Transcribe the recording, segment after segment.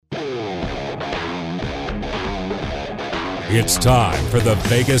It's time for the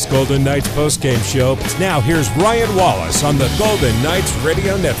Vegas Golden Knights postgame show. Now here's Ryan Wallace on the Golden Knights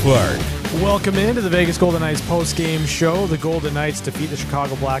Radio Network. Welcome into the Vegas Golden Knights postgame show. The Golden Knights defeat the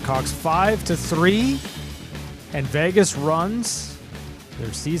Chicago Blackhawks 5-3, and Vegas runs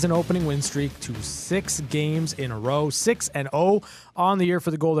their season-opening win streak to 6 games in a row, 6-0 on the year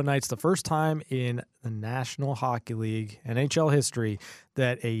for the Golden Knights. The first time in the National Hockey League, NHL history,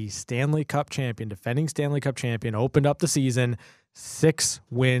 that a Stanley Cup champion, defending Stanley Cup champion, opened up the season 6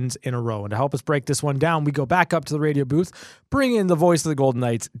 wins in a row. And to help us break this one down, we go back up to the radio booth, bring in the voice of the Golden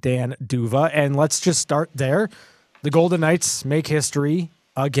Knights, Dan Duva, and let's just start there. The Golden Knights make history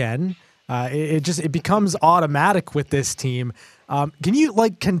again. It becomes automatic with this team. Can you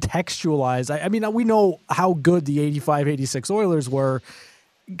contextualize? I mean, we know how good the 85-86 Oilers were.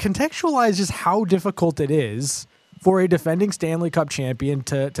 Contextualize just how difficult it is for a defending Stanley Cup champion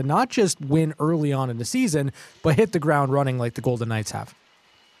to not just win early on in the season, but hit the ground running like the Golden Knights have.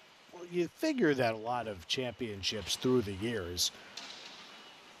 Well, you figure that a lot of championships through the years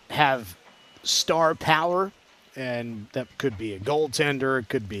have star power, and that could be a goaltender, it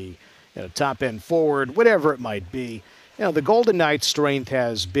could be top-end forward, whatever it might be. The Golden Knights' strength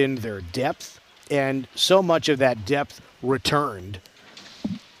has been their depth, and so much of that depth returned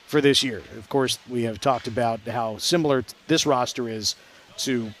for this year. Of course, we have talked about how similar this roster is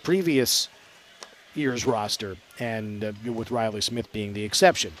to previous year's roster, and with Riley Smith being the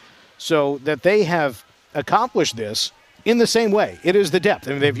exception. So that they have accomplished this in the same way. It is the depth.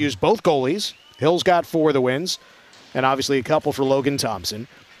 I mean, they've used both goalies. Hill's got 4 of the wins, and obviously a couple for Logan Thompson.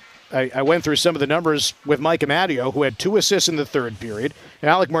 I went through some of the numbers with Mike Amadio, who had 2 assists in the third period.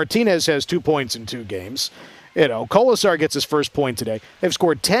 And Alec Martinez has 2 points in 2 games. Kolasar gets his first point today. They've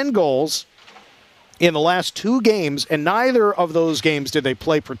scored 10 goals in the last 2 games, and neither of those games did they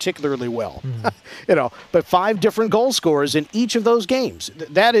play particularly well. But 5 different goal scorers in each of those games.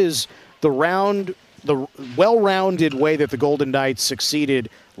 That is the well-rounded way that the Golden Knights succeeded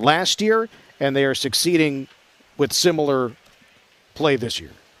last year, and they are succeeding with similar play this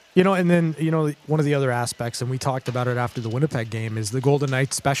year. And then, one of the other aspects, and we talked about it after the Winnipeg game, is the Golden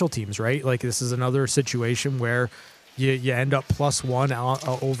Knights special teams, right? Like, this is another situation where you end up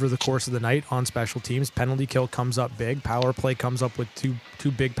 +1 over the course of the night on special teams. Penalty kill comes up big. Power play comes up with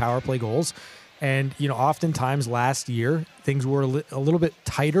two big power play goals. And, oftentimes last year, things were a little bit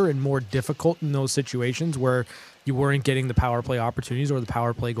tighter and more difficult in those situations where you weren't getting the power play opportunities or the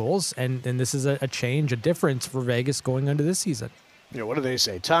power play goals. And this is a change, a difference for Vegas going into this season. What do they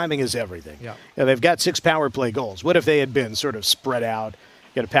say? Timing is everything. Yeah. They've got 6 power play goals. What if they had been sort of spread out,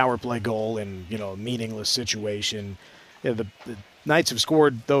 get a power play goal in, a meaningless situation? The Knights have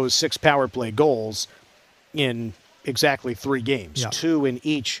scored those 6 power play goals in exactly 3 games, 2 in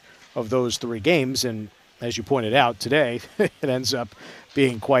each of those 3 games. And as you pointed out today, it ends up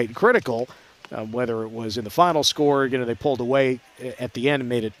being quite critical, whether it was in the final score, they pulled away at the end and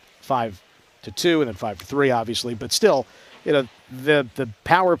made it 5-2 and then 5-3, obviously. But still, the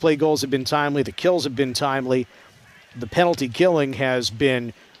power play goals have been timely. The kills have been timely. The penalty killing has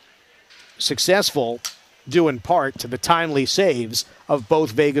been successful, due in part to the timely saves of both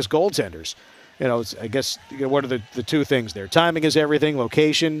Vegas goaltenders. I guess, what are the 2 things there? Timing is everything.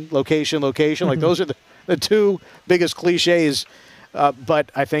 Location. Like, those are the 2 biggest cliches.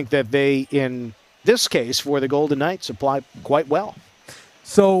 But I think that they, in this case, for the Golden Knights, apply quite well.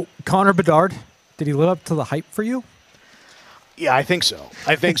 So, Connor Bedard, did he live up to the hype for you? Yeah, I think so.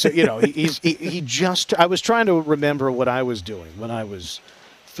 He just. I was trying to remember what I was doing when I was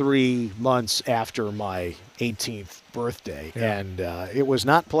 3 months after my 18th birthday, and it was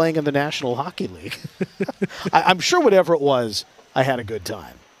not playing in the National Hockey League. I'm sure whatever it was, I had a good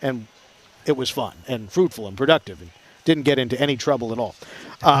time, and it was fun and fruitful and productive, and didn't get into any trouble at all.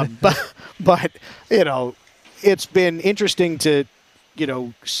 But it's been interesting to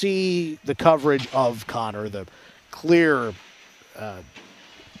see the coverage of Connor, the clear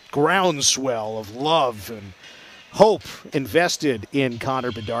groundswell of love and hope invested in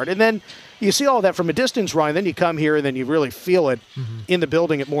Connor Bedard. And then you see all that from a distance, Ryan. Then you come here and then you really feel it in the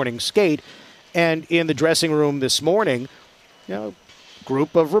building at morning skate. And in the dressing room this morning,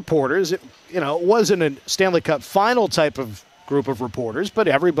 group of reporters. It wasn't a Stanley Cup final type of group of reporters, but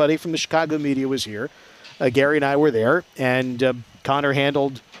everybody from the Chicago media was here. Gary and I were there, and Connor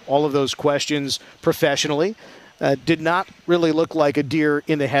handled all of those questions professionally. Did not really look like a deer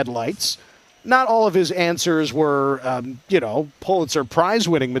in the headlights. Not all of his answers were, Pulitzer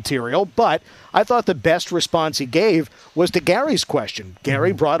Prize-winning material, but I thought the best response he gave was to Gary's question.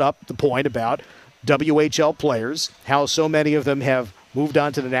 Gary brought up the point about WHL players, how so many of them have moved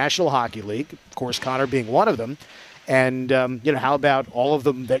on to the National Hockey League, of course, Connor being one of them, And, how about all of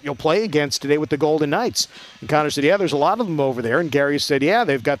them that you'll play against today with the Golden Knights? And Connor said, yeah, there's a lot of them over there. And Gary said, yeah,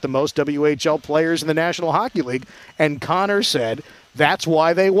 they've got the most WHL players in the National Hockey League. And Connor said, that's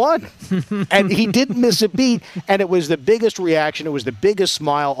why they won. And he didn't miss a beat. And it was the biggest reaction. It was the biggest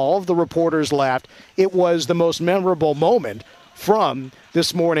smile. All of the reporters laughed. It was the most memorable moment from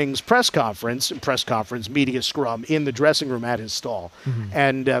this morning's press conference, media scrum in the dressing room at his stall.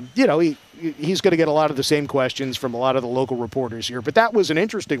 And, he's going to get a lot of the same questions from a lot of the local reporters here. But that was an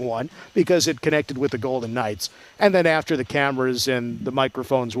interesting one because it connected with the Golden Knights. And then after the cameras and the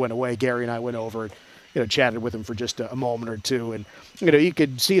microphones went away, Gary and I went over and, chatted with him for just a moment or two. And, you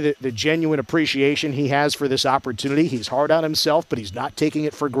could see the genuine appreciation he has for this opportunity. He's hard on himself, but he's not taking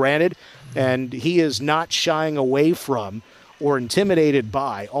it for granted. And he is not shying away from or intimidated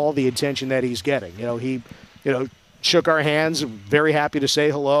by all the attention that he's getting. He shook our hands, very happy to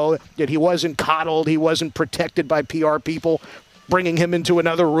say hello. Yet he wasn't coddled. He wasn't protected by PR people bringing him into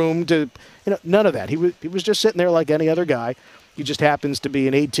another room to, none of that. He was just sitting there like any other guy. He just happens to be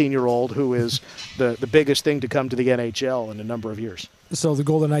an 18-year-old who is the biggest thing to come to the NHL in a number of years. So the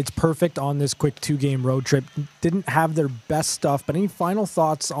Golden Knights perfect on this quick 2-game road trip. Didn't have their best stuff, but any final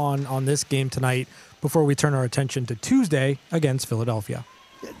thoughts on this game tonight before we turn our attention to Tuesday against Philadelphia?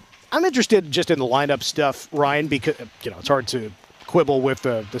 I'm interested just in the lineup stuff, Ryan, because it's hard to quibble with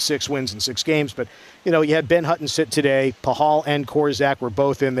the 6 wins in 6 games, but you had Ben Hutton sit today. Pahal and Korzak were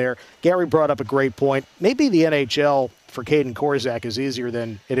both in there. Gary brought up a great point. Maybe the NHL for Caden Korzak is easier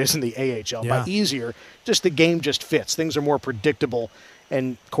than it is in the AHL. Yeah. By easier, just the game just fits. Things are more predictable.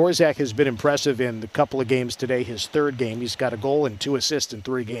 And Korzak has been impressive in the couple of games today. His 3rd game, he's got a goal and 2 assists in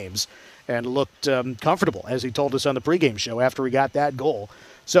 3 games, and looked comfortable, as he told us on the pregame show after he got that goal.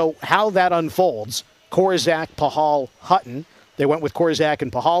 So how that unfolds, Korzak, Pahal, Hutton. They went with Korzak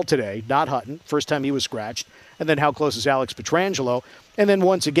and Pahal today, not Hutton. First time he was scratched. And then how close is Alex Pietrangelo? And then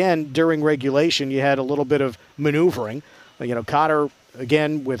once again, during regulation, you had a little bit of maneuvering. Cotter,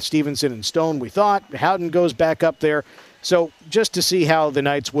 again, with Stevenson and Stone, we thought. Howden goes back up there. So just to see how the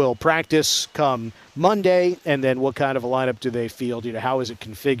Knights will practice come Monday, and then what kind of a lineup do they field? How is it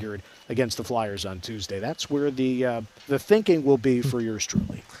configured against the Flyers on Tuesday? That's where the thinking will be for yours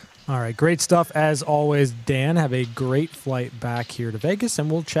truly. All right, great stuff as always, Dan. Have a great flight back here to Vegas, and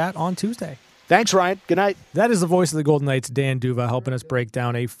we'll chat on Tuesday. Thanks, Ryan. Good night. That is the voice of the Golden Knights, Dan Duva, helping us break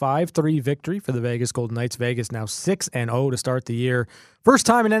down a 5-3 victory for the Vegas Golden Knights. Vegas now 6-0 to start the year. First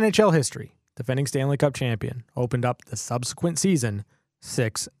time in NHL history. Defending Stanley Cup champion opened up the subsequent season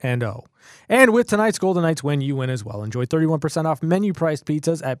 6-0. And with tonight's Golden Knights win, you win as well. Enjoy 31% off menu-priced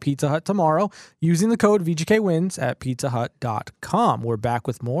pizzas at Pizza Hut tomorrow using the code VGKWINS at pizzahut.com. We're back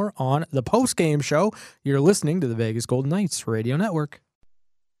with more on the post-game show. You're listening to the Vegas Golden Knights Radio Network.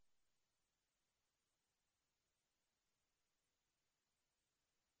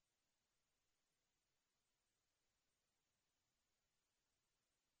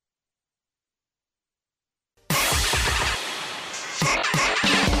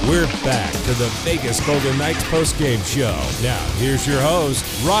 We're back to the Vegas Golden Knights postgame show. Now, here's your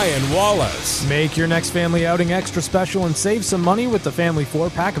host, Ryan Wallace. Make your next family outing extra special and save some money with the Family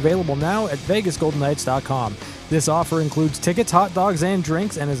 4-pack available now at VegasGoldenKnights.com. This offer includes tickets, hot dogs, and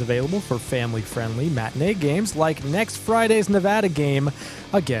drinks and is available for family-friendly matinee games like next Friday's Nevada game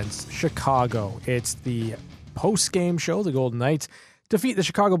against Chicago. It's the postgame show. The Golden Knights defeat the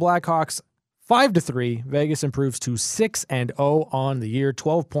Chicago Blackhawks 5-3. Vegas improves to 6-0 on the year.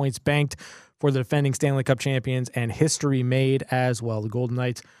 12 points banked for the defending Stanley Cup champions and history made as well. The Golden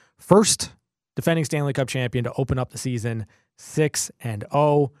Knights, first defending Stanley Cup champion to open up the season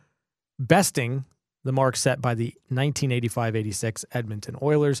 6-0, besting the mark set by the 1985-86 Edmonton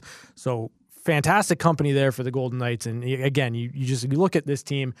Oilers. So fantastic company there for the Golden Knights. And again, you look at this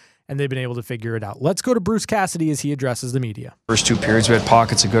team and they've been able to figure it out. Let's go to Bruce Cassidy as he addresses the media. First 2 periods, we had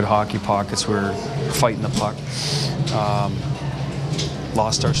pockets of good hockey, pockets we were fighting the puck.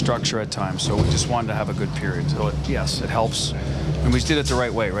 Lost our structure at times, so we just wanted to have a good period. So yes, it helps. And we did it the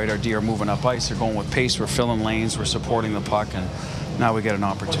right way, right? Our D are moving up ice, they're going with pace, we're filling lanes, we're supporting the puck, and now we get an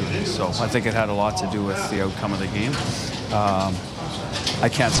opportunity. So I think it had a lot to do with the outcome of the game. I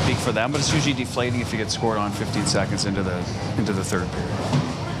can't speak for them, but it's usually deflating if you get scored on 15 seconds into the 3rd period.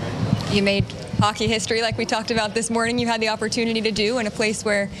 You made hockey history like we talked about this morning. You had the opportunity to do in a place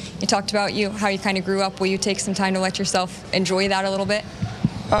where you talked about how you kind of grew up. Will you take some time to let yourself enjoy that a little bit?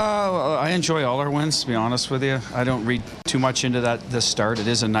 I enjoy all our wins, to be honest with you. I don't read too much into this start. It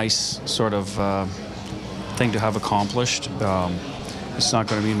is a nice sort of thing to have accomplished. It's not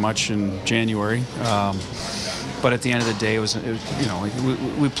going to mean much in January. But at the end of the day, it was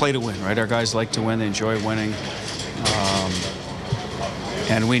we play to win, right? Our guys like to win. They enjoy winning.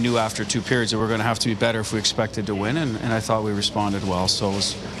 And we knew after 2 periods that we were going to have to be better if we expected to win, and I thought we responded well. So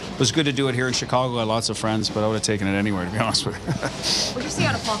it was good to do it here in Chicago. I had lots of friends, but I would have taken it anywhere, to be honest with you. What did you see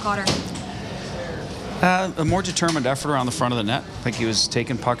out of Paul Cotter? A more determined effort around the front of the net. I think he was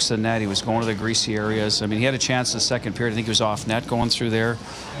taking pucks to the net. He was going to the greasy areas. I mean, he had a chance in the second period. I think he was off net going through there.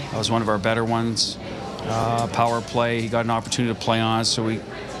 That was one of our better ones. Power play. He got an opportunity to play on, so we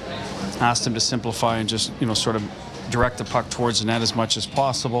asked him to simplify and just, sort of direct the puck towards the net as much as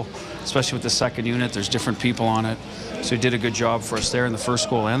possible, especially with the second unit. There's different people on it. So he did a good job for us there in the first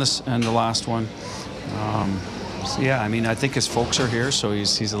goal and the last one. So yeah, I mean, I think his folks are here, so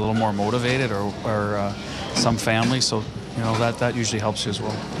he's a little more motivated, or some family, so that usually helps you as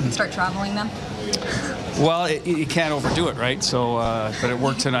well. Start traveling then? Well, you can't overdo it, right? So, but it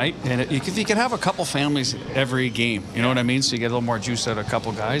worked tonight, and you can have a couple families every game, you know what I mean? So you get a little more juice out of a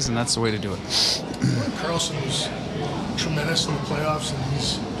couple guys, and that's the way to do it. Karlsson was tremendous in the playoffs, and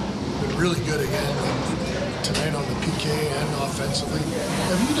he's been really good again tonight on the PK and offensively.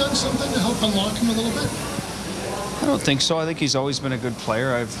 Have you done something to help unlock him a little bit? I don't think so. I think he's always been a good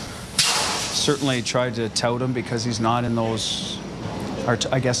player. I've certainly tried to tout him because he's not in those,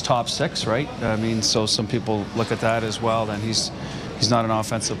 I guess, top 6, right? I mean, so some people look at that as well. Then he's not an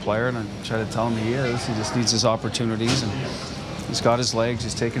offensive player, and I try to tell him he is. He just needs his opportunities, and he's got his legs.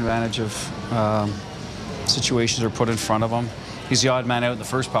 He's taking advantage of situations that are put in front of him. He's the odd man out in the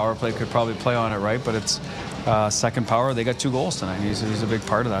first power play. Could probably play on it, right? But it's second power. They got 2 goals tonight. He's a big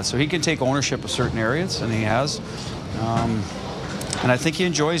part of that. So he can take ownership of certain areas, and he has. And I think he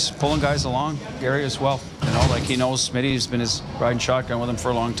enjoys pulling guys along, Gary, as well. Like he knows Smitty's been riding shotgun with him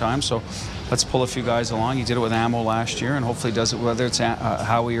for a long time, so let's pull a few guys along. He did it with Ammo last year, and hopefully does it, whether it's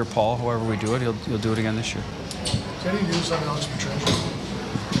Howie or Paul, however we do it, he'll do it again this year. Is there any news on Alex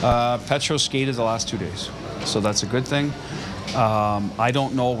Pietrangelo? Petro skated the last 2 days, so that's a good thing. I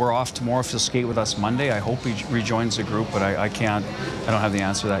don't know. We're off tomorrow. If he'll skate with us Monday, I hope he rejoins the group, but I can't. I don't have the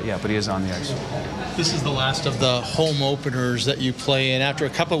answer to that yet, but he is on the ice. This is the last of the home openers that you play in. After a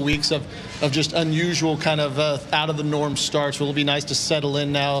couple of weeks of just unusual kind of out-of-the-norm starts, will it be nice to settle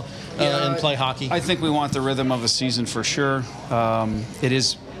in now and play hockey? I think we want the rhythm of a season for sure. It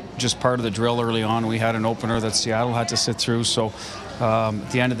is just part of the drill early on. We had an opener that Seattle had to sit through, so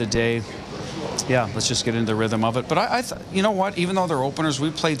at the end of the day, yeah, let's just get into the rhythm of it. But you know what? Even though they're openers,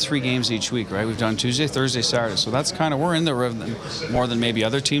 we played 3 games each week, right? We've done Tuesday, Thursday, Saturday. So that's kind of, we're in the rhythm more than maybe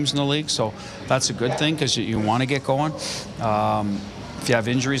other teams in the league. So that's a good thing because you want to get going. If you have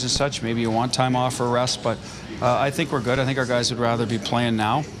injuries and such, maybe you want time off or rest. But I think we're good. I think our guys would rather be playing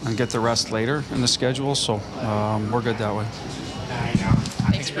now and get the rest later in the schedule. So we're good that way.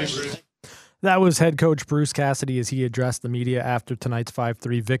 Thanks, Bruce. That was head coach Bruce Cassidy as he addressed the media after tonight's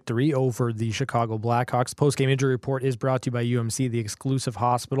 5-3 victory over the Chicago Blackhawks. Post-game injury report is brought to you by UMC, the exclusive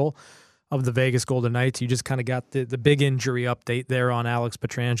hospital of the Vegas Golden Knights. You just kind of got the big injury update there on Alex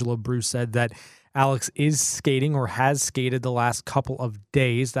Pietrangelo. Bruce said that Alex is skating or has skated the last couple of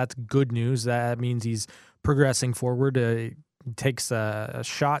days. That's good news. That means he's progressing forward. Takes a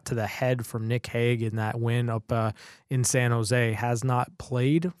shot to the head from Nick Hague in that win up in San Jose. Has not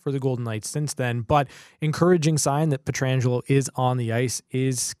played for the Golden Knights since then, but encouraging sign that Pietrangelo is on the ice,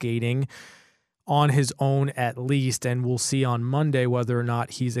 is skating on his own at least, and we'll see on Monday whether or not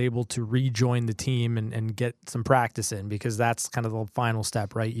he's able to rejoin the team and get some practice in, because that's kind of the final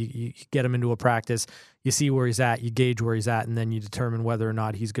step, right? You get him into a practice, you see where he's at, you gauge where he's at, and then you determine whether or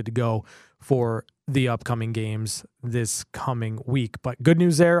not he's good to go for the upcoming games this coming week. But good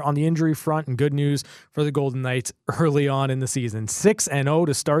news there on the injury front, and good news for the Golden Knights early on in the season. 6-0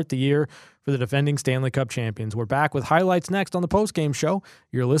 to start the year for the defending Stanley Cup champions. We're back with highlights next on the postgame show.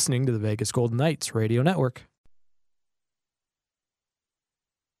 You're listening to the Vegas Golden Knights Radio Network.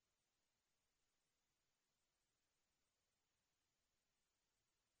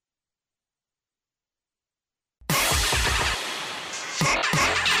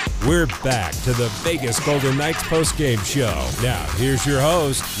 We're back to the Vegas Golden Knights postgame show. Now, here's your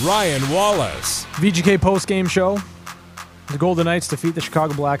host, Ryan Wallace. VGK postgame show. The Golden Knights defeat the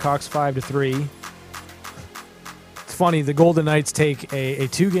Chicago Blackhawks 5-3. It's funny, the Golden Knights take a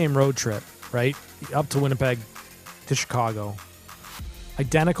 2-game road trip, right? Up to Winnipeg, to Chicago.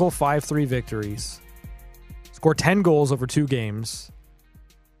 Identical 5-3 victories. Score 10 goals over 2 games.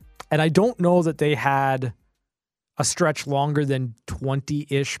 And I don't know that they had a stretch longer than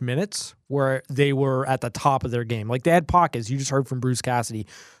 20-ish minutes where they were at the top of their game. Like, they had pockets. You just heard from Bruce Cassidy.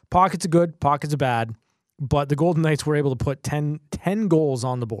 Pockets are good, pockets are bad. But the Golden Knights were able to put 10 goals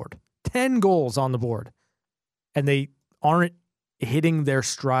on the board. 10 goals on the board. And they aren't hitting their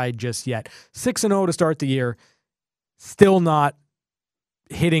stride just yet. 6-0 to start the year. still not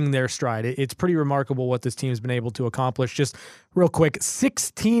hitting their stride. It's pretty remarkable what this team's been able to accomplish. Just real quick,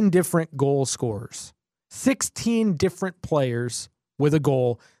 16 different goal scorers, 16 different players with a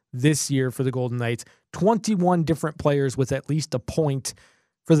goal this year for the Golden Knights, 21 different players with at least a point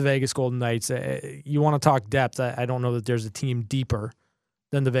for the Vegas Golden Knights. You want to talk depth. I don't know that there's a team deeper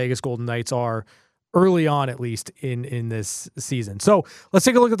than the Vegas Golden Knights are early on, at least in this season. So let's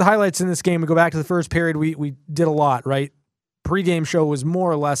take a look at the highlights in this game. We go back to the first period. We did a lot, right? Pre-game show was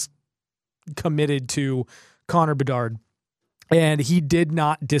more or less committed to Connor Bedard, and he did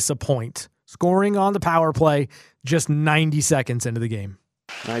not disappoint. Scoring on the power play just 90 seconds into the game.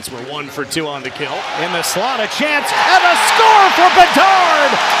 Knights were 1 for 2 on the kill. In the slot, a chance, and a score for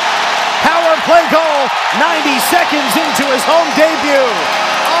Bedard! Power play goal, 90 seconds into his home debut.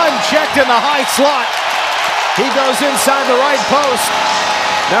 Unchecked in the high slot. He goes inside the right post.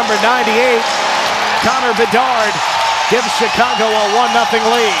 Number 98, Connor Bedard, gives Chicago a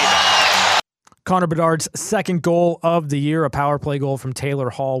 1-0 lead. Connor Bedard's second goal of the year, a power play goal from Taylor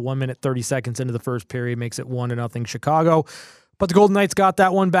Hall, 1 minute, 30 seconds into the first period, makes it 1-0 Chicago. But the Golden Knights got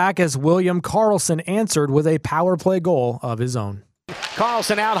that one back as William Karlsson answered with a power play goal of his own.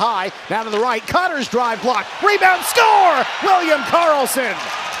 Karlsson out high, down to the right, Cutter's drive block, rebound, score! William Karlsson!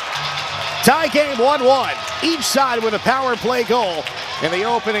 Tie game 1-1, each side with a power play goal in the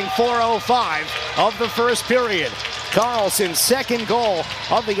opening 4:05 of the first period. Karlsson's second goal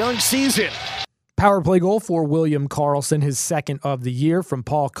of the young season. Power play goal for William Karlsson, his second of the year from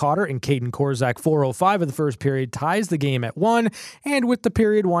Paul Cotter and Caden Korzak. 4:05 of the first period ties the game at 1, and with the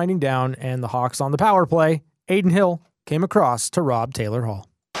period winding down and the Hawks on the power play, Aiden Hill came across to rob Taylor Hall.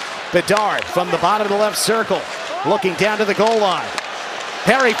 Bedard from the bottom of the left circle, looking down to the goal line.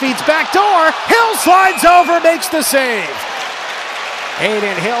 Perry feeds back door, Hill slides over, makes the save.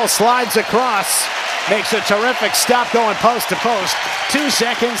 Aiden Hill slides across, makes a terrific stop going post to post. 2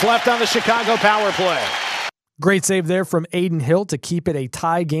 seconds left on the Chicago power play. Great save there from Aiden Hill to keep it a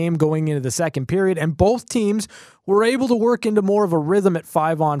tie game going into the second period, and both teams were able to work into more of a rhythm at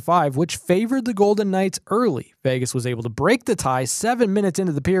 5-on-5, which favored the Golden Knights early. Vegas was able to break the tie 7 minutes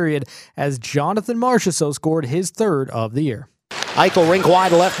into the period as Jonathan Marchessault scored his third of the year. Eichel rink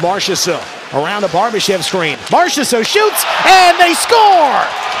wide left, Marchessault around the Barbashev screen. Marchessault shoots, and they score!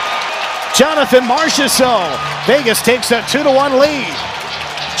 Jonathan Marchessault. Vegas takes a 2-1 lead.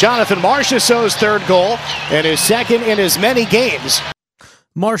 Jonathan Marchessault's third goal and his second in as many games.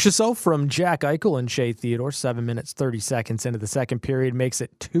 Marchessault from Jack Eichel and Shea Theodore, 7 minutes, 30 seconds into the second period, makes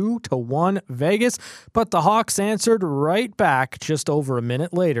it 2-1 Vegas, but the Hawks answered right back just over a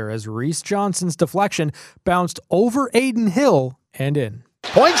minute later as Reese Johnson's deflection bounced over Aiden Hill and in.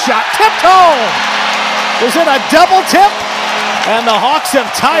 Point shot, tipped home! Was it a double tip? And the Hawks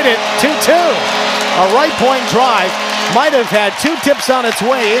have tied it 2-2. A right point drive might have had 2 tips on its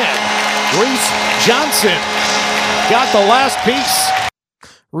way in. Reese Johnson got the last piece.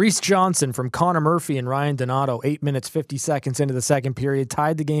 Reese Johnson from Connor Murphy and Ryan Donato, 8 minutes, 50 seconds into the second period,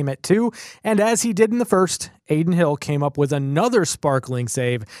 tied the game at 2. And as he did in the first, Aiden Hill came up with another sparkling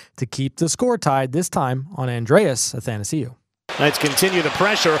save to keep the score tied, this time on Andreas Athanasiou. Knights continue the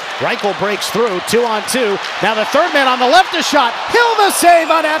pressure. Reichel breaks through, 2-on-2. Now the third man on the left, a shot. Hill the save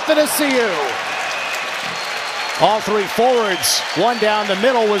on Athanasiou. All 3 forwards, one down the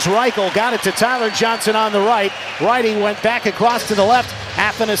middle was Reichel. Got it to Tyler Johnson on the right. Righty went back across to the left.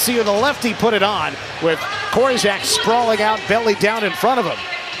 Athanasiou, the lefty, put it on with Korzak sprawling out, belly down in front of him.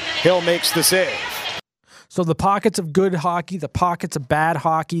 Hill makes the save. So the pockets of good hockey, the pockets of bad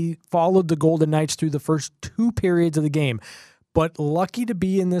hockey followed the Golden Knights through the first 2 periods of the game. But lucky to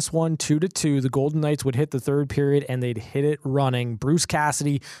be in this one 2-2, the Golden Knights would hit the third period and they'd hit it running. Bruce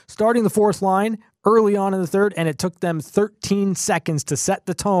Cassidy starting the fourth line early on in the third, and it took them 13 seconds to set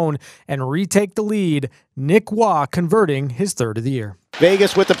the tone and retake the lead. Nick Waugh converting his third of the year.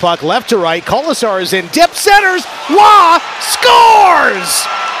 Vegas with the puck left to right. Colasar is in dip, centers. Waugh scores!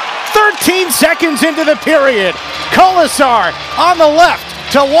 13 seconds into the period. Colasar on the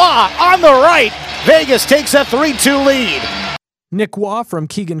left to Waugh on the right. Vegas takes a 3-2 lead. Nick Waugh from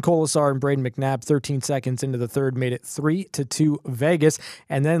Keegan Colasar and Braden McNabb, 13 seconds into the third, made it 3-2 Vegas.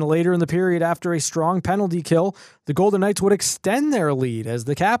 And then later in the period, after a strong penalty kill, the Golden Knights would extend their lead as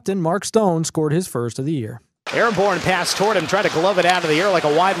the captain, Mark Stone, scored his first of the year. Airborne pass toward him, tried to glove it out of the air like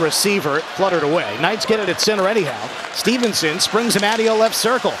a wide receiver. It fluttered away. Knights get it at center anyhow. Stevenson springs him out of left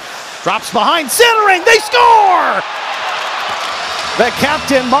circle. Drops behind, centering, they score! The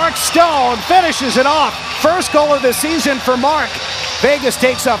captain, Mark Stone, finishes it off. First goal of the season for Mark. Vegas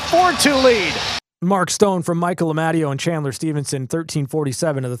takes a 4-2 lead. Mark Stone from Michael Amadio and Chandler Stevenson,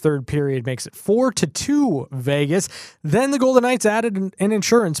 13:47 of the third period, makes it 4-2 Vegas. Then the Golden Knights added an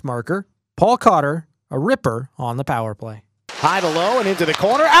insurance marker. Paul Cotter, a ripper on the power play. High to low and into the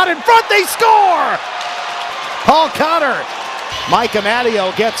corner. Out in front, they score! Paul Cotter. Mike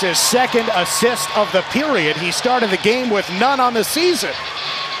Amadio gets his second assist of the period. He started the game with none on the season.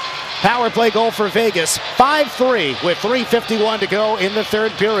 Power play goal for Vegas, 5-3 with 3:51 to go in the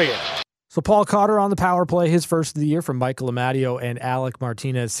third period. So Paul Cotter on the power play, his first of the year from Michael Amadio and Alec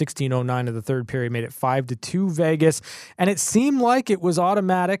Martinez, 16:09 of the third period, made it 5-2 Vegas. And it seemed like it was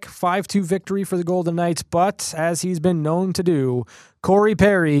automatic, 5-2 victory for the Golden Knights. But as he's been known to do, Corey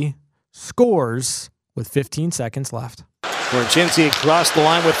Perry scores with 15 seconds left. Korchinski across the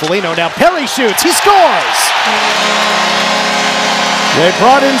line with Foligno. Now Perry shoots. He scores! They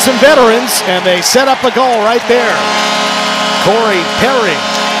brought in some veterans, and they set up a goal right there. Corey Perry.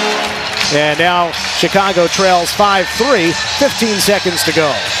 And now Chicago trails 5-3, 15 seconds to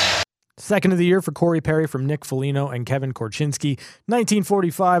go. Second of the year for Corey Perry from Nick Foligno and Kevin Korchinski.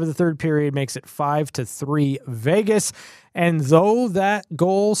 19:45 of the third period makes it 5-3 Vegas. And though that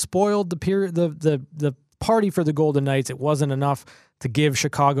goal spoiled the party for the Golden Knights, it wasn't enough to give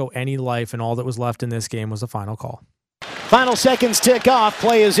Chicago any life, and all that was left in this game was a final call. Final seconds tick off.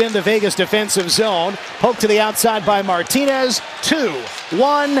 Play is in the Vegas defensive zone. Poke to the outside by Martinez.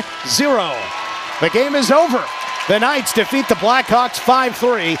 2-1-0. The game is over. The Knights defeat the Blackhawks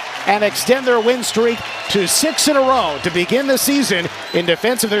 5-3 and extend their win streak to 6 in a row to begin the season in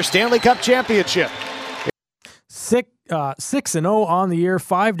defense of their Stanley Cup championship. 6-0 on the year,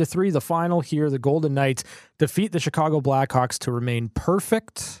 5-3 the final here. The Golden Knights defeat the Chicago Blackhawks to remain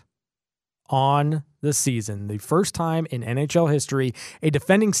perfect on the season. The first time in NHL history a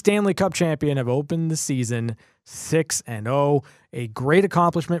defending Stanley Cup champion have opened the season 6-0. A great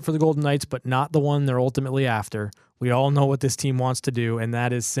accomplishment for the Golden Knights, but not the one they're ultimately after. We all know what this team wants to do, and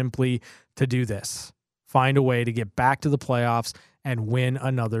that is simply to do this. Find a way to get back to the playoffs and win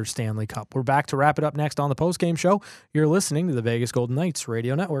another Stanley Cup. We're back to wrap it up next on the postgame show. You're listening to the Vegas Golden Knights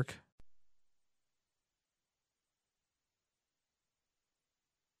Radio Network.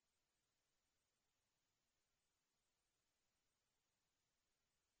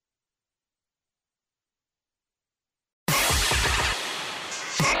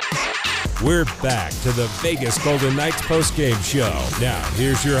 We're back to the Vegas Golden Knights postgame show. Now,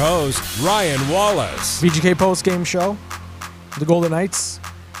 here's your host, Ryan Wallace. Vgk Postgame Show. The Golden Knights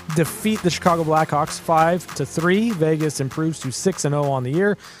defeat the Chicago Blackhawks 5-3. Vegas improves to 6-0 on the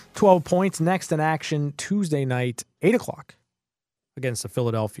year. 12 points. Next in action Tuesday night, 8 o'clock against the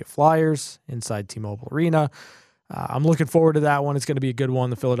Philadelphia Flyers inside T-Mobile Arena. I'm looking forward to that one. It's going to be a good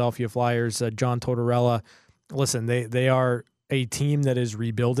one. The Philadelphia Flyers, John Tortorella. Listen, they are a team that is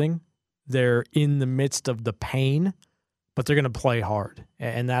rebuilding. They're in the midst of the pain, but they're going to play hard.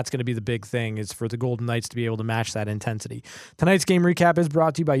 And that's going to be the big thing, is for the Golden Knights to be able to match that intensity. Tonight's game recap is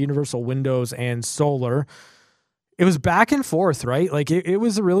brought to you by Universal Windows and Solar. It was back and forth, right? Like it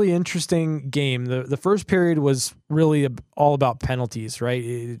was a really interesting game. The first period was really all about penalties, right?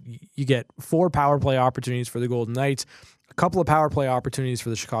 You get 4 power play opportunities for the Golden Knights, a couple of power play opportunities for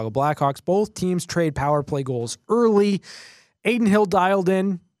the Chicago Blackhawks. Both teams trade power play goals early. Aiden Hill dialed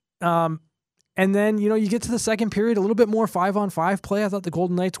in. And then, you get to the second period, a little bit more 5-on-5 play. I thought the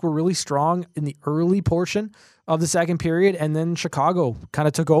Golden Knights were really strong in the early portion of the second period, and then Chicago kind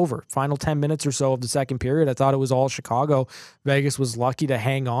of took over. Final 10 minutes or so of the second period, I thought it was all Chicago. Vegas was lucky to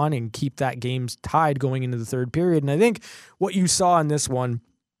hang on and keep that game tied going into the third period. And I think what you saw in this one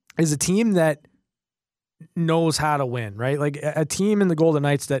is a team that knows how to win, right? Like a team in the Golden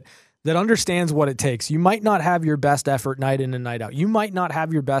Knights that understands what it takes. You might not have your best effort night in and night out. You might not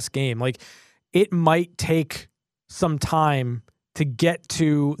have your best game. Like, it might take some time to get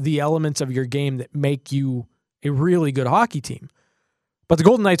to the elements of your game that make you a really good hockey team. But the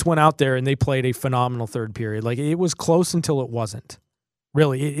Golden Knights went out there and they played a phenomenal third period. Like, it was close until it wasn't.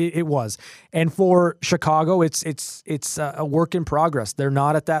 Really, it was. And for Chicago, it's a work in progress. They're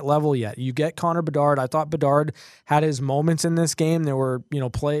not at that level yet. You get Connor Bedard. I thought Bedard had his moments in this game. There were,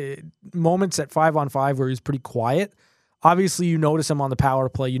 moments at 5-on-5 where he was pretty quiet. Obviously, you notice him on the power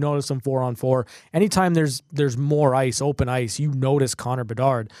play. You notice him 4-on-4. Anytime there's more ice, open ice, you notice Connor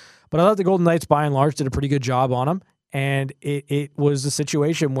Bedard. But I thought the Golden Knights, by and large, did a pretty good job on him. And it was a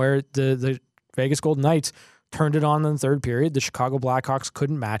situation where the Vegas Golden Knights turned it on in the third period. The Chicago Blackhawks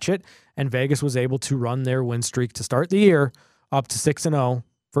couldn't match it, and Vegas was able to run their win streak to start the year up to 6-0.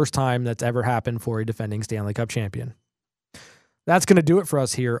 First time that's ever happened for a defending Stanley Cup champion. That's going to do it for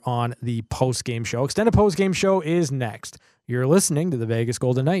us here on the postgame show. Extended postgame show is next. You're listening to the Vegas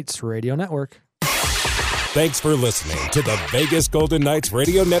Golden Knights Radio Network. Thanks for listening to the Vegas Golden Knights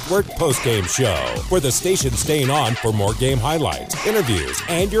Radio Network postgame show, where the station's staying on for more game highlights, interviews,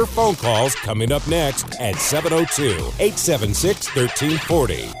 and your phone calls coming up next at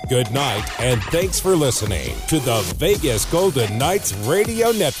 702-876-1340. Good night, and thanks for listening to the Vegas Golden Knights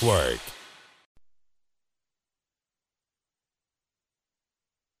Radio Network.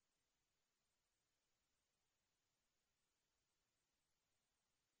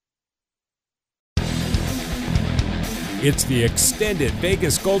 It's the extended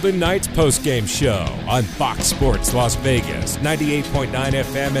Vegas Golden Knights postgame show on Fox Sports Las Vegas, 98.9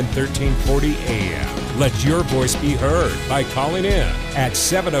 FM and 1340 AM. Let your voice be heard by calling in at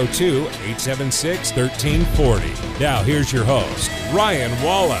 702-876-1340. Now here's your host, Ryan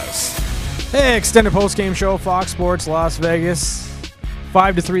Wallace. Hey, extended postgame show, Fox Sports Las Vegas.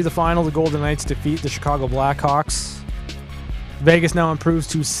 5-3 the final. The Golden Knights defeat the Chicago Blackhawks. Vegas now improves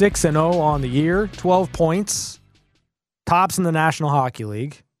to 6-0 on the year, 12 points. Tops in the National Hockey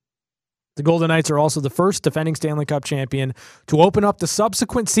League. The Golden Knights are also the first defending Stanley Cup champion to open up the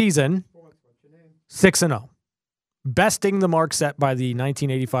subsequent season 6-0, besting the mark set by the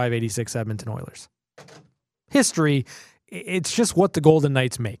 1985-86 Edmonton Oilers. History, it's just what the Golden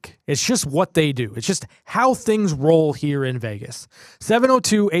Knights make. It's just what they do. It's just how things roll here in Vegas.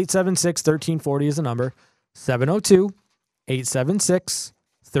 702-876-1340 is the number.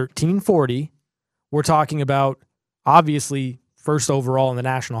 702-876-1340. We're talking about, obviously, first overall in the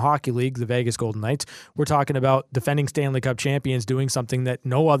National Hockey League, the Vegas Golden Knights. We're talking about defending Stanley Cup champions doing something that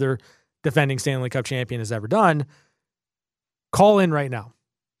no other defending Stanley Cup champion has ever done. Call in right now.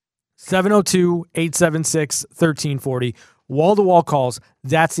 702-876-1340. Wall-to-wall calls.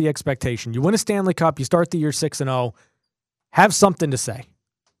 That's the expectation. You win a Stanley Cup. You start the year 6-0. Have something to say.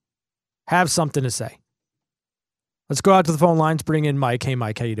 Have something to say. Let's go out to the phone lines. Bring in Mike. Hey,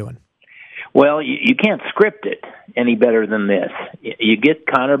 Mike. How you doing? Well, you can't script it any better than this. You get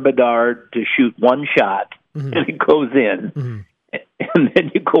Connor Bedard to shoot one shot, and it goes in, and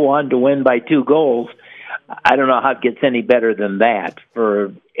then you go on to win by 2 goals. I don't know how it gets any better than that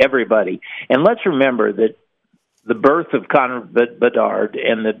for everybody. And let's remember that the birth of Connor Bedard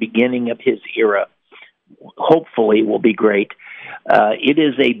and the beginning of his era hopefully will be great. It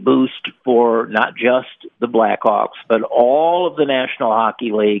is a boost for not just the Blackhawks, but all of the National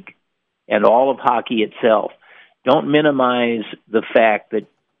Hockey League and all of hockey itself. Don't minimize the fact that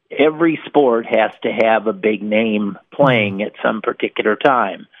every sport has to have a big name playing at some particular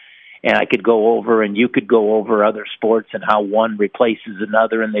time. And I could go over, and you could go over other sports and how one replaces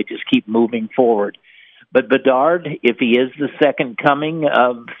another, and they just keep moving forward. But Bedard, if he is the second coming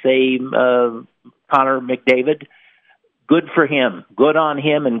of, say, Connor McDavid, good for him. Good on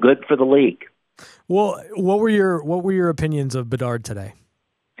him, and good for the league. Well, what were your opinions of Bedard today?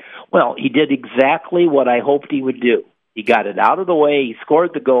 Well, he did exactly what I hoped he would do. He got it out of the way. He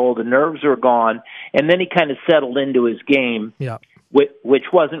scored the goal. The nerves were gone. And then he kind of settled into his game, which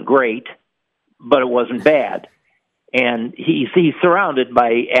wasn't great, but it wasn't bad. And he's surrounded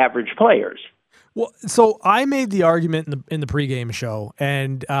by average players. Well, so I made the argument in the pregame show,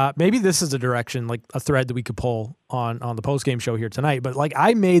 and maybe this is a direction, like a thread that we could pull on the postgame show here tonight. But like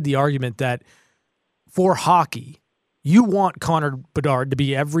I made the argument that for hockey, you want Connor Bedard to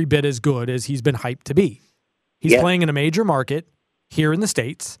be every bit as good as he's been hyped to be. He's playing in a major market here in the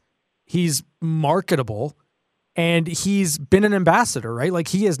States. He's marketable, and he's been an ambassador, right? Like,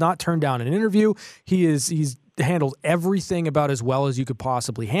 he has not turned down an interview. He's handled everything about as well as you could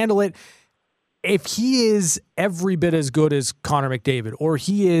possibly handle it. If he is every bit as good as Connor McDavid, or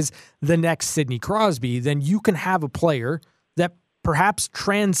he is the next Sidney Crosby, then you can have a player that perhaps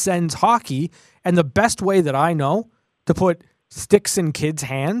transcends hockey. And the best way that I know to put sticks in kids'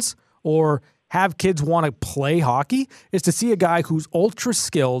 hands or have kids want to play hockey is to see a guy who's ultra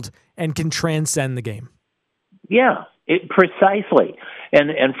skilled and can transcend the game. Yeah, precisely.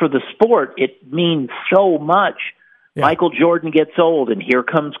 And for the sport, it means so much. Yeah. Michael Jordan gets old, and here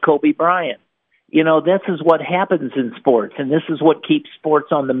comes Kobe Bryant. You know, this is what happens in sports, and this is what keeps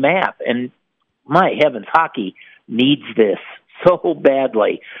sports on the map. And my heavens, hockey needs this so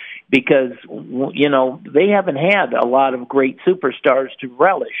badly. Because, you know, they haven't had a lot of great superstars to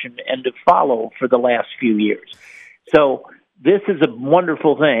relish and to follow for the last few years. So this is a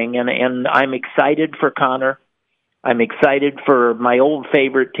wonderful thing, and I'm excited for Connor. I'm excited for my old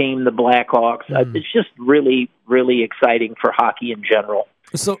favorite team, the Blackhawks. It's just really, really exciting for hockey in general.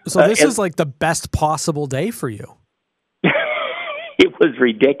 So this is like the best possible day for you. It was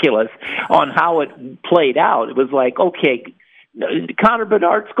ridiculous on how it played out. It was like, okay, Connor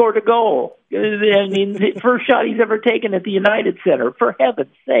Bedard scored a goal. I mean, the first shot he's ever taken at the United Center. For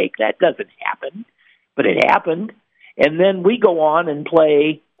heaven's sake, that doesn't happen. but it happened. And then we go on and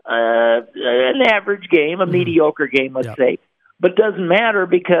play an average game, a mediocre game, let's say. But it doesn't matter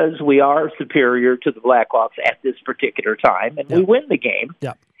because we are superior to the Blackhawks at this particular time, and we win the game.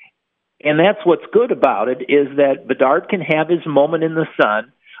 Yeah. And that's what's good about it, is that Bedard can have his moment in the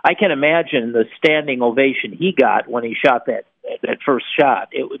sun. I can imagine the standing ovation he got when he shot that first shot.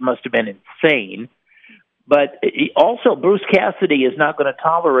 It must have been insane. But also, Bruce Cassidy is not going to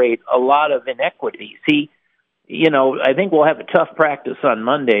tolerate a lot of inequities. I think we'll have a tough practice on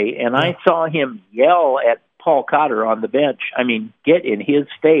Monday, and I saw him yell at Paul Cotter on the bench. I mean, get in his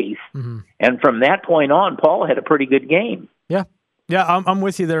face. Mm-hmm. And from that point on, Paul had a pretty good game. Yeah. Yeah, I'm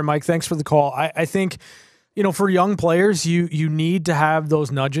with you there, Mike. Thanks for the call. I think, for young players, you need to have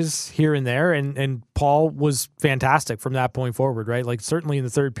those nudges here and there, and Paul was fantastic from that point forward, right? Like, certainly in the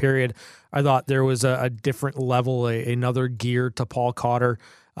third period, I thought there was a different level, another gear to Paul Cotter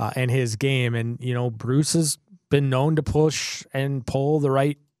and his game. And, Bruce has been known to push and pull the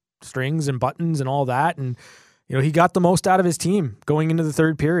right strings and buttons and all that. And, he got the most out of his team going into the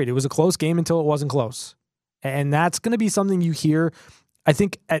third period. It was a close game until it wasn't close. And that's going to be something you hear, I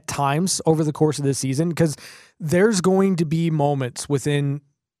think, at times over the course of this season, because there's going to be moments within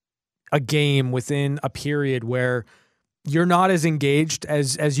a game, within a period, where you're not as engaged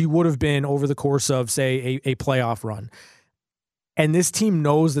as you would have been over the course of, say, a playoff run. And this team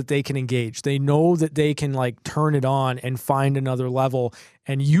knows that they can engage. They know that they can turn it on and find another level.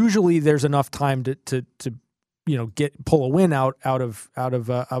 And usually there's enough time to pull a win out of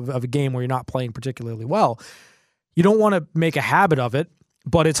a game where you're not playing particularly well. You don't want to make a habit of it,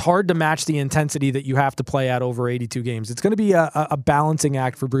 but it's hard to match the intensity that you have to play at over 82 games. It's going to be a balancing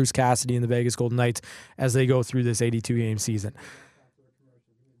act for Bruce Cassidy and the Vegas Golden Knights as they go through this 82-game season.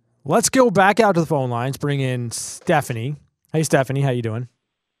 Let's go back out to the phone lines, bring in Stephanie. Hey, Stephanie, how you doing?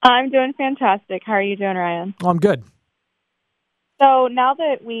 I'm doing fantastic. How are you doing, Ryan? Oh, I'm good. So now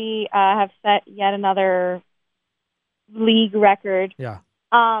that we have set yet another league record,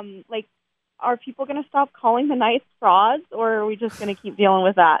 are people going to stop calling the Knights frauds, or are we just going to keep dealing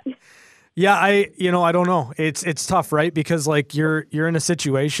with that? Yeah, I don't know. It's tough, right? Because you're in a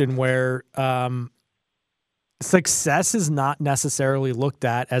situation where success is not necessarily looked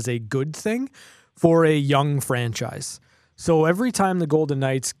at as a good thing for a young franchise. So every time the Golden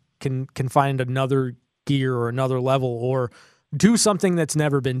Knights can find another gear or another level or do something that's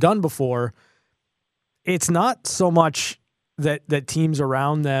never been done before, it's not so much that teams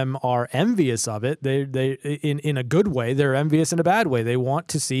around them are envious of it. They in a good way. They're envious in a bad way. They want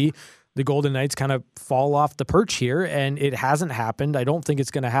to see the Golden Knights kind of fall off the perch here, and it hasn't happened. I don't think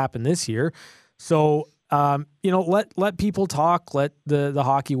it's going to happen this year. So let people talk. Let the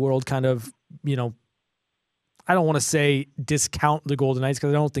hockey world kind of I don't want to say discount the Golden Knights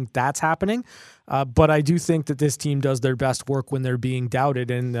because I don't think that's happening. But I do think that this team does their best work when they're being doubted.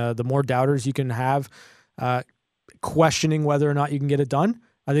 And the more doubters you can have questioning whether or not you can get it done,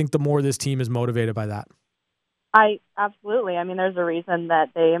 I think the more this team is motivated by that. Absolutely. I mean, there's a reason that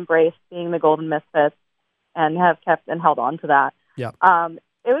they embrace being the Golden Misfits and have kept and held on to that. Yeah.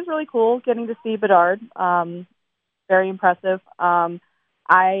 It was really cool getting to see Bedard. Very impressive.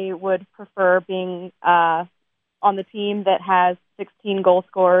 I would prefer being on the team that has 16 goal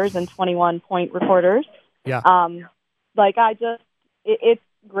scorers and 21 point recorders. Yeah. It's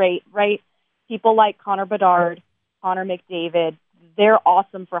great, right? People like Connor Bedard, Connor McDavid, they're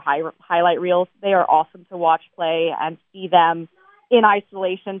awesome for highlight reels. They are awesome to watch play and see them in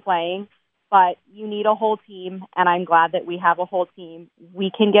isolation playing. But you need a whole team, and I'm glad that we have a whole team.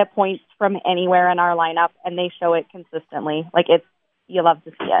 We can get points from anywhere in our lineup, and they show it consistently. You love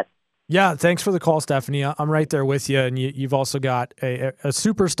to see it. Yeah, thanks for the call, Stephanie. I'm right there with you. And you've also got a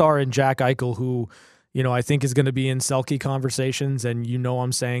superstar in Jack Eichel who, I think is going to be in Selke conversations. And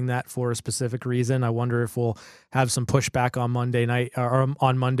I'm saying that for a specific reason. I wonder if we'll have some pushback on Monday night or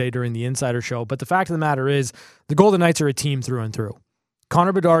on Monday during the Insider Show. But the fact of the matter is the Golden Knights are a team through and through.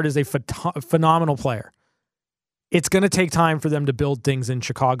 Connor Bedard is a phenomenal player. It's going to take time for them to build things in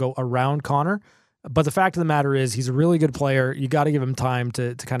Chicago around Connor. But the fact of the matter is he's a really good player. You got to give him time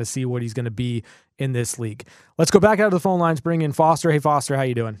to kind of see what he's going to be in this league. Let's go back out of the phone lines, bring in Foster. Hey, Foster, how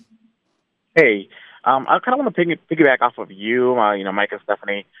you doing? Hey, I kind of want to piggyback off of you, Mike and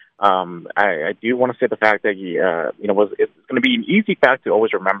Stephanie. I do want to say the fact that it's going to be an easy fact to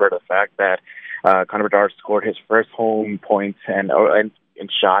always remember the fact that Connor Bedard scored his first home points and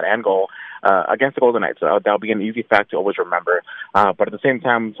shot and goal against the Golden Knights. So that'll be an easy fact to always remember. But at the same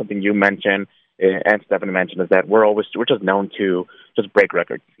time, something you mentioned and Stephanie mentioned is that we're just known to just break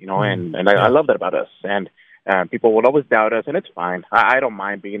records, and I love that about us. And people will always doubt us, and it's fine. I don't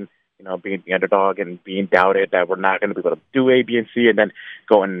mind being being the underdog and being doubted that we're not going to be able to do A, B, and C, and then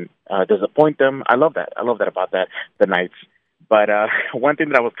go and disappoint them. I love that. I love that about the Knights. But one thing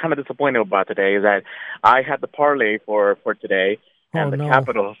that I was kind of disappointed about today is that I had the parlay for today, and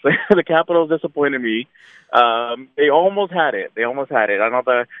Capitals. The Capitals disappointed me. They almost had it. I know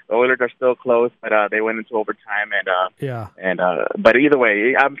the Oilers are still close, but they went into overtime. But either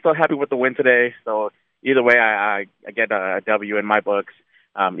way, I'm still happy with the win today. So either way, I get a W in my books,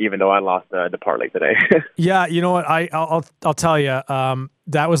 even though I lost the parlay today. Yeah, you know what? I'll tell you,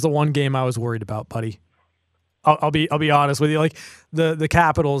 that was the one game I was worried about, buddy. I'll be honest with you. Like the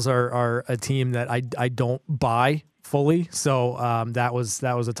Capitals are a team that I don't buy fully. So that was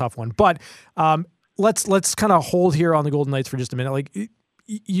a tough one. But let's kind of hold here on the Golden Knights for just a minute. Like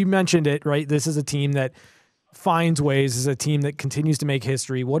you mentioned it, right? This is a team that finds ways. This is a team that continues to make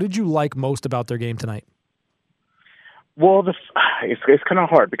history. What did you like most about their game tonight? Well, it's kind of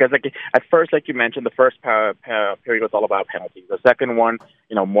hard because at first, like you mentioned, the first period was all about penalties. The second one,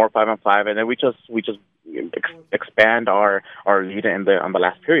 more 5-on-5, and then we just expand our lead on the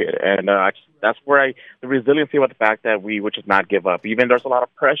last period, and that's where the resiliency about the fact that we would just not give up. Even there's a lot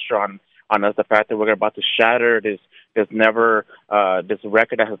of pressure on us, the fact that we're about to shatter this record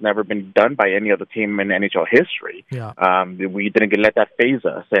that has never been done by any other team in NHL history. Yeah. We didn't let that phase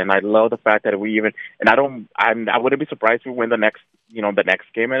us, and I love the fact that I wouldn't be surprised if we win the next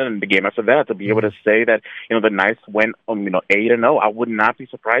game and the game after that, to be able to say that the Knights went 8-0. I would not be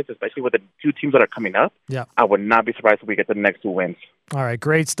surprised, especially with the two teams that are coming up. Yeah. I would not be surprised if we get the next 2 wins. All right,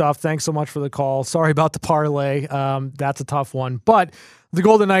 great stuff. Thanks so much for the call. Sorry about the parlay. That's a tough one, but the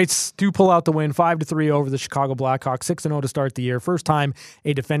Golden Knights do pull out the win, 5-3 over the Chicago Blackhawks, 6-0 to start the year. First time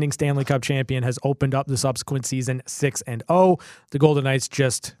a defending Stanley Cup champion has opened up the subsequent season 6-0. The Golden Knights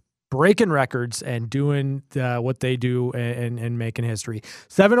just breaking records and doing what they do and making history.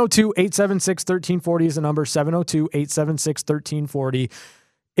 702-876-1340 is the number, 702-876-1340.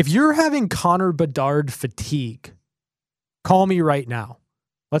 If you're having Connor Bedard fatigue, call me right now.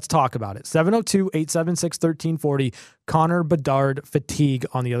 Let's talk about it. 702-876-1340. Connor Bedard fatigue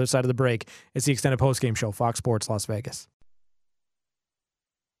on the other side of the break. It's the extended postgame show, Fox Sports Las Vegas.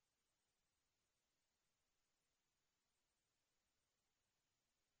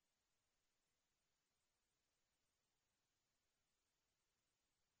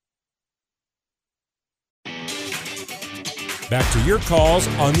 Back to your calls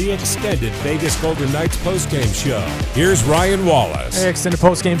on the extended Vegas Golden Knights postgame show. Here's Ryan Wallace. Hey, extended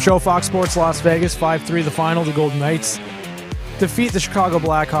postgame show, Fox Sports Las Vegas, 5-3 the final. The Golden Knights defeat the Chicago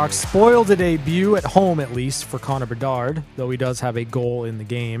Blackhawks. Spoiled a debut at home, at least, for Connor Bedard, though he does have a goal in the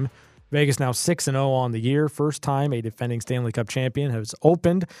game. Vegas now 6-0 on the year. First time a defending Stanley Cup champion has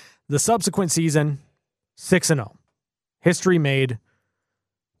opened the subsequent season 6-0. History made.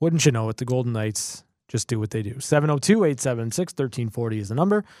 Wouldn't you know it, the Golden Knights just do what they do. 702-876-1340 is the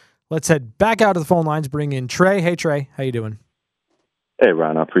number. Let's head back out to the phone lines, bring in Trey. Hey, Trey. How you doing? Hey,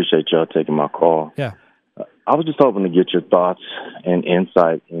 Ryan. I appreciate y'all taking my call. Yeah. I was just hoping to get your thoughts and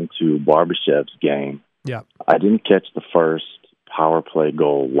insight into Barbashev's game. Yeah. I didn't catch the first power play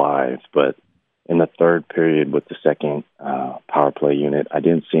goal live, but in the third period with the second power play unit, I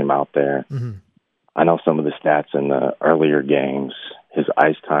didn't see him out there. Mm-hmm. I know some of the stats in the earlier games. His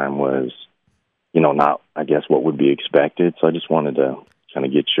ice time was not, I guess, what would be expected. So I just wanted to kind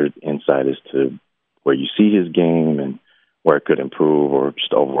of get your insight as to where you see his game and where it could improve, or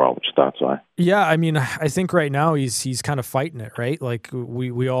just overall what your thoughts are. Yeah, I mean, I think right now he's kind of fighting it, right? Like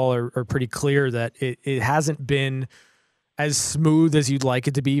we all are pretty clear that it hasn't been as smooth as you'd like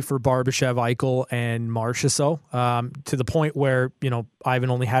it to be for Barbashev, Eichel, and Marchessault, to the point where, Ivan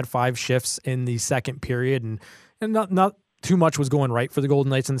only had 5 shifts in the second period, and not too much was going right for the Golden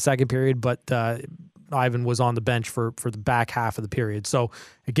Knights in the second period, but Ivan was on the bench for the back half of the period. So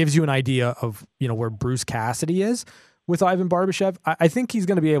it gives you an idea of, where Bruce Cassidy is with Ivan Barbashev. I think he's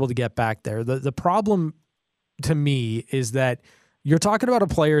going to be able to get back there. The problem to me is that you're talking about a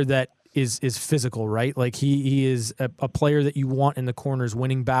player that is physical, right? Like he is a player that you want in the corners,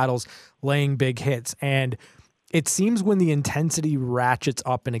 winning battles, laying big hits. And it seems when the intensity ratchets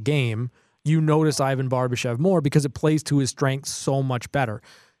up in a game, you notice Ivan Barbashev more because it plays to his strengths so much better.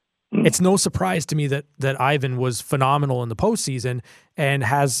 It's no surprise to me that Ivan was phenomenal in the postseason and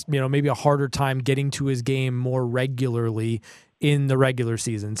has, maybe a harder time getting to his game more regularly in the regular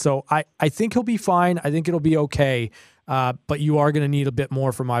season. So I think he'll be fine. I think it'll be okay. But you are going to need a bit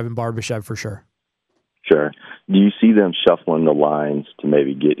more from Ivan Barbashev for sure. Sure. Do you see them shuffling the lines to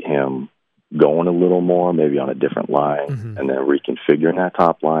maybe get him going a little more, maybe on a different line, and then reconfiguring that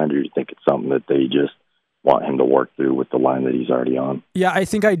top line? Or do you think it's something that they just want him to work through with the line that he's already on. Yeah, I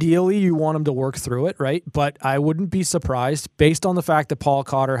think ideally you want him to work through it, right? But I wouldn't be surprised, based on the fact that Paul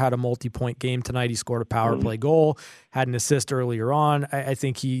Cotter had a multi-point game tonight. He scored a power play goal, had an assist earlier on. I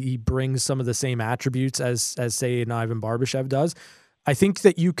think he brings some of the same attributes as say, an Ivan Barbashev does. I think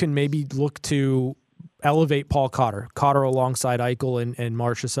that you can maybe look to elevate Paul Cotter alongside Eichel and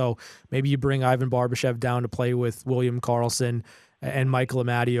Marchessault. Maybe you bring Ivan Barbashev down to play with William Karlsson and Michael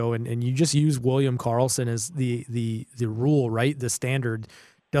Amadio, and you just use William Karlsson as the rule, right? The standard.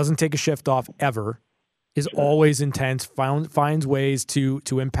 Doesn't take a shift off ever, is always intense, finds ways to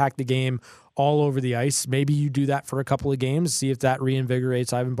impact the game all over the ice. Maybe you do that for a couple of games, see if that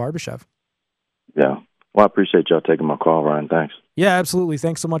reinvigorates Ivan Barbashev. Yeah. Well, I appreciate y'all taking my call, Ryan. Thanks. Yeah, absolutely.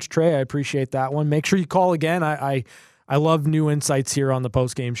 Thanks so much, Trey. I appreciate that one. Make sure you call again. I love new insights here on the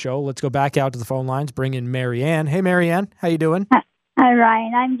postgame show. Let's go back out to the phone lines. Bring in Marianne. Hey, Marianne. How you doing? Hi,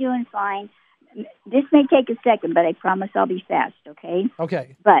 Ryan. I'm doing fine. This may take a second, but I promise I'll be fast, okay?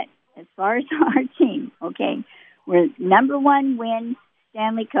 Okay. But as far as our team, okay, we're number one win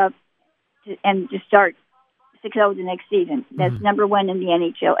Stanley Cup and to start 6-0 the next season. That's number one in the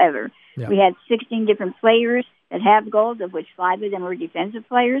NHL ever. Yeah. We had 16 different players that have goals, of which 5 of them were defensive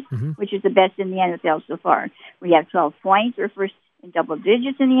players, which is the best in the NFL so far. We have 12 points. We're first in double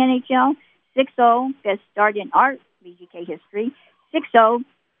digits in the NHL. 6-0, best start in our Vgk history. 6-0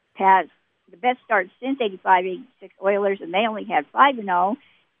 has the best start since 85-86 Oilers, and they only had 5-0.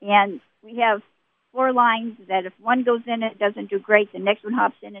 And we have 4 lines that if one goes in and it doesn't do great, the next one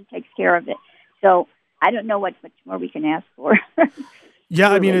hops in and takes care of it. So I don't know what much more we can ask for.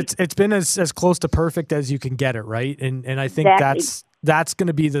 Yeah, really. I mean, it's been as close to perfect as you can get it, right? And I think that's going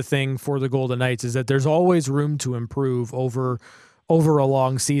to be the thing for the Golden Knights, is that there's always room to improve over a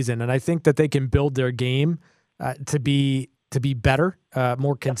long season. And I think that they can build their game to be better,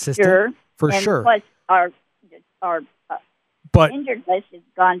 more consistent, for sure. Plus, our injured list has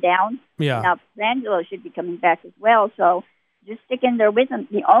gone down. Yeah. Now, Angelo should be coming back as well, so just stick in there with him.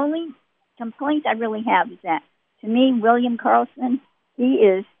 The only complaint I really have is that, to me, William Karlsson, he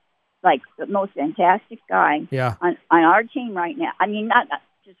is like the most fantastic guy on our team right now. I mean, not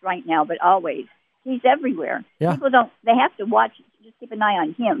just right now, but always. He's everywhere. Yeah. People they have to watch, just keep an eye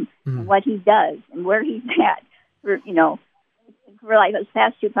on him and what he does and where he's at. For like those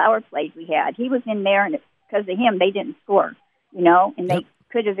past 2 power plays we had, he was in there, and because of him, they didn't score, and they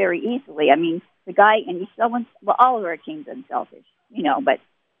could have very easily. I mean, the guy, and he's so, all of our team's unselfish, but,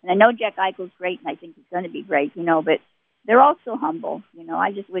 and I know Jack Eichel's great, and I think he's going to be great, but they're all so humble,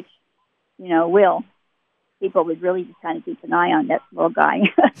 I just wish, people would really just kind of keep an eye on that little guy,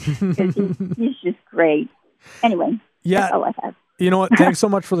 because he's just great. Anyway, that's all I have. You know what? Thanks so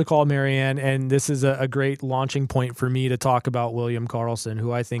much for the call, Marianne. And this is a great launching point for me to talk about William Karlsson,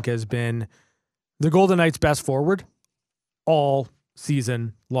 who I think has been the Golden Knights' best forward all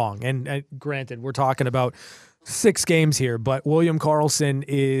season long. And granted, we're talking about 6 games here, but William Karlsson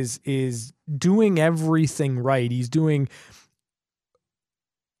is doing everything right. He's doing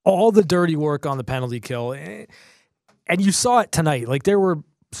all the dirty work on the penalty kill. And you saw it tonight. Like, there were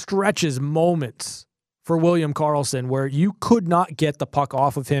stretches, moments for William Karlsson where you could not get the puck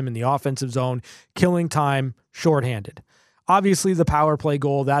off of him in the offensive zone, killing time shorthanded. Obviously, the power play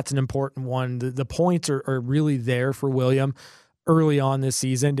goal, that's an important one. The points are really there for William early on this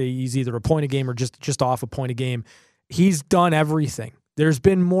season. He's either a point a game or just off a point a game. He's done everything. There's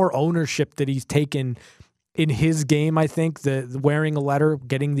been more ownership that he's taken in his game, I think. The wearing a letter,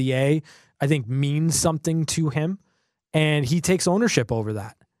 getting the A, I think means something to him. And he takes ownership over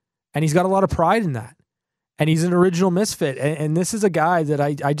that. And he's got a lot of pride in that. And he's an original misfit. And this is a guy that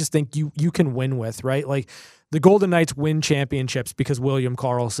I just think you can win with, right? Like, the Golden Knights win championships because William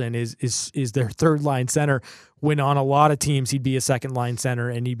Karlsson is their third line center, when on a lot of teams he'd be a second line center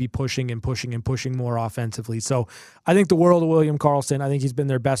and he'd be pushing and pushing and pushing more offensively. So I think the world of William Karlsson. I think he's been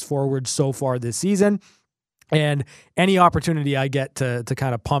their best forward so far this season. And any opportunity I get to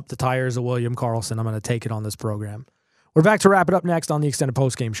kind of pump the tires of William Karlsson, I'm going to take it on this program. We're back to wrap it up next on the Extended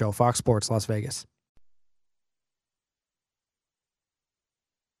Postgame Show, Fox Sports Las Vegas.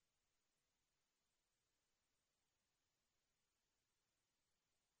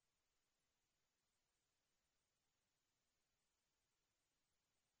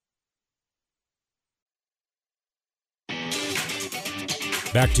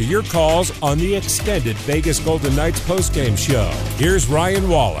 Back to your calls on the Extended Vegas Golden Knights postgame show. Here's Ryan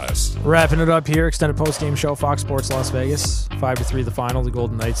Wallace. Wrapping it up here, Extended postgame show, Fox Sports Las Vegas. 5-3 the final. The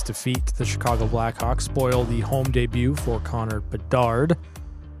Golden Knights defeat the Chicago Blackhawks, spoil the home debut for Connor Bedard.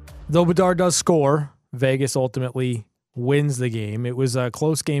 Though Bedard does score, Vegas ultimately wins the game. It was a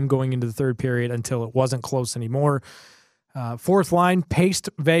close game going into the third period until it wasn't close anymore. Fourth line paced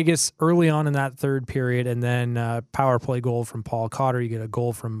Vegas early on in that third period, and then power play goal from Paul Cotter. You get a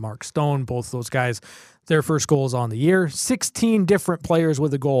goal from Mark Stone. Both those guys, their first goals on the year. 16 different players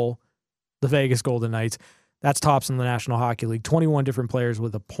with a goal, the Vegas Golden Knights. That's tops in the National Hockey League. 21 different players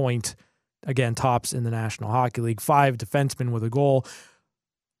with a point. Again, tops in the National Hockey League. 5 defensemen with a goal.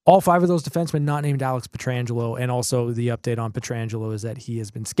 All 5 of those defensemen not named Alex Pietrangelo. And also the update on Pietrangelo is that he has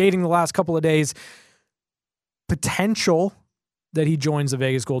been skating the last couple of days. Potential that he joins the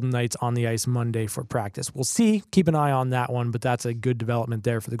Vegas Golden Knights on the ice Monday for practice. We'll see. Keep an eye on that one, but that's a good development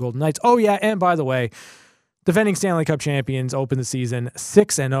there for the Golden Knights. Oh, yeah, and by the way, defending Stanley Cup champions open the season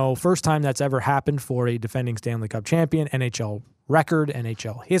 6-0. First time that's ever happened for a defending Stanley Cup champion. NHL record,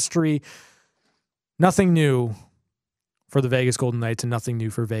 NHL history. Nothing new for the Vegas Golden Knights and nothing new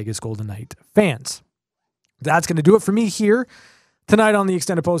for Vegas Golden Knight fans. That's going to do it for me here tonight on the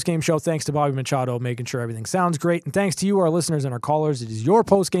Extended Postgame Show. Thanks to Bobby Machado making sure everything sounds great. And thanks to you, our listeners and our callers. It is your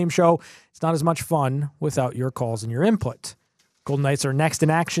postgame show. It's not as much fun without your calls and your input. Golden Knights are next in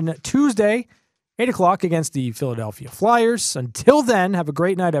action Tuesday, 8 o'clock against the Philadelphia Flyers. Until then, have a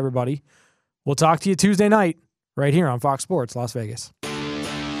great night, everybody. We'll talk to you Tuesday night right here on Fox Sports Las Vegas.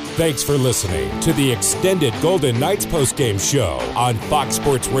 Thanks for listening to the Extended Golden Knights postgame show on Fox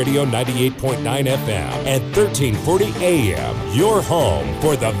Sports Radio 98.9 FM and 1340 AM. Your home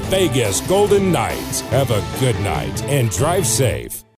for the Vegas Golden Knights. Have a good night and drive safe.